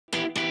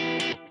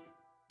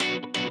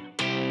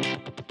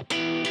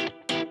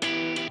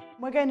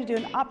we're going to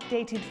do an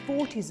updated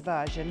 40s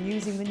version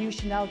using the new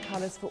Chanel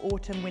colours for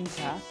autumn,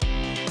 winter.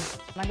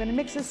 And I'm going to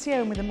mix the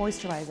serum with the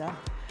moisturiser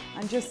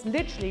and just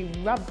literally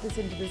rub this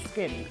into the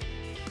skin.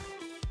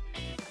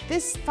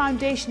 This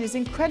foundation is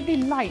incredibly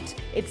light.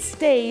 It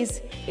stays,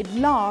 it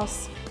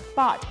lasts,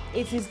 but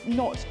it is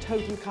not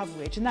total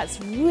coverage, and that's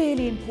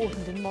really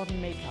important in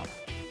modern makeup.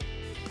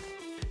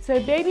 So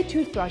baby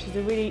toothbrush is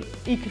a really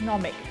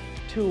economic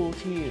tool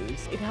to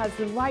use. It has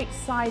the right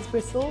size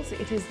bristles,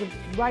 it is the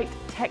right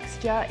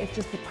texture, it's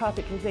just the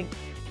perfect little thing.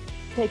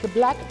 Take a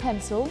black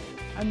pencil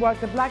and work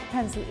the black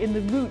pencil in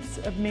the roots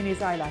of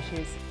Minnie's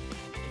eyelashes.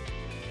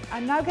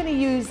 I'm now going to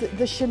use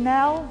the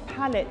Chanel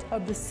palette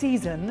of the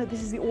season.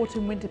 This is the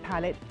autumn-winter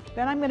palette.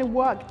 Then I'm going to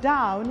work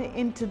down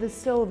into the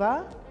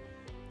silver.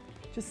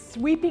 Just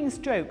sweeping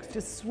strokes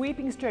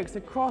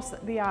across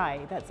the eye.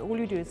 That's all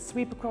you do, is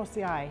sweep across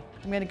the eye.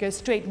 I'm going to go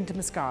straight into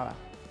mascara.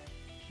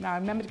 Now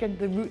remember to get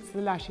into the roots of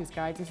the lashes,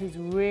 guys. This is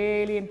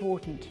really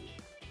important.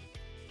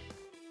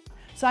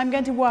 So I'm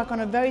going to work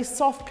on a very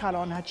soft colour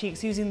on her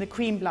cheeks using the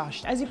cream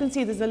blush. As you can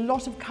see, there's a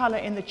lot of colour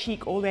in the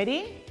cheek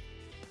already.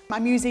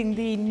 I'm using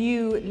the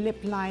new lip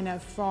liner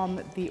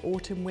from the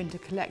autumn-winter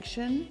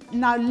collection.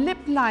 Now, lip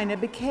liner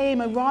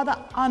became a rather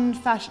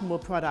unfashionable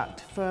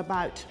product for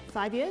about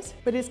 5 years,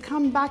 but it's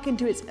come back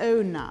into its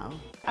own now.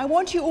 I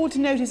want you all to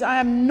notice I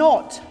am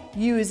not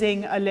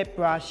using a lip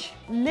brush.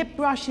 Lip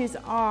brushes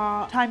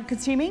are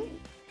time-consuming.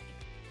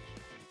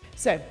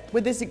 So,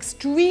 with this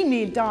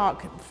extremely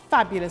dark,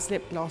 fabulous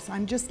lip gloss,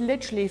 I'm just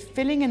literally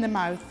filling in the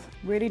mouth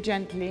really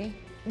gently.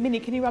 Minnie,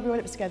 can you rub your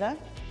lips together?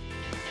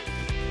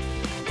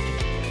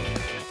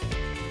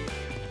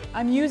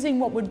 I'm using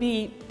what would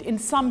be, in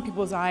some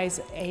people's eyes,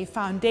 a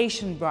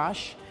foundation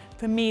brush.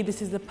 For me,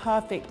 this is the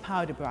perfect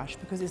powder brush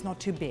because it's not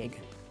too big.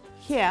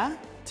 Here,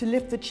 to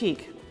lift the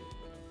cheek.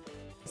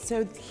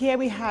 So here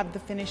we have the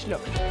finished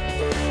look.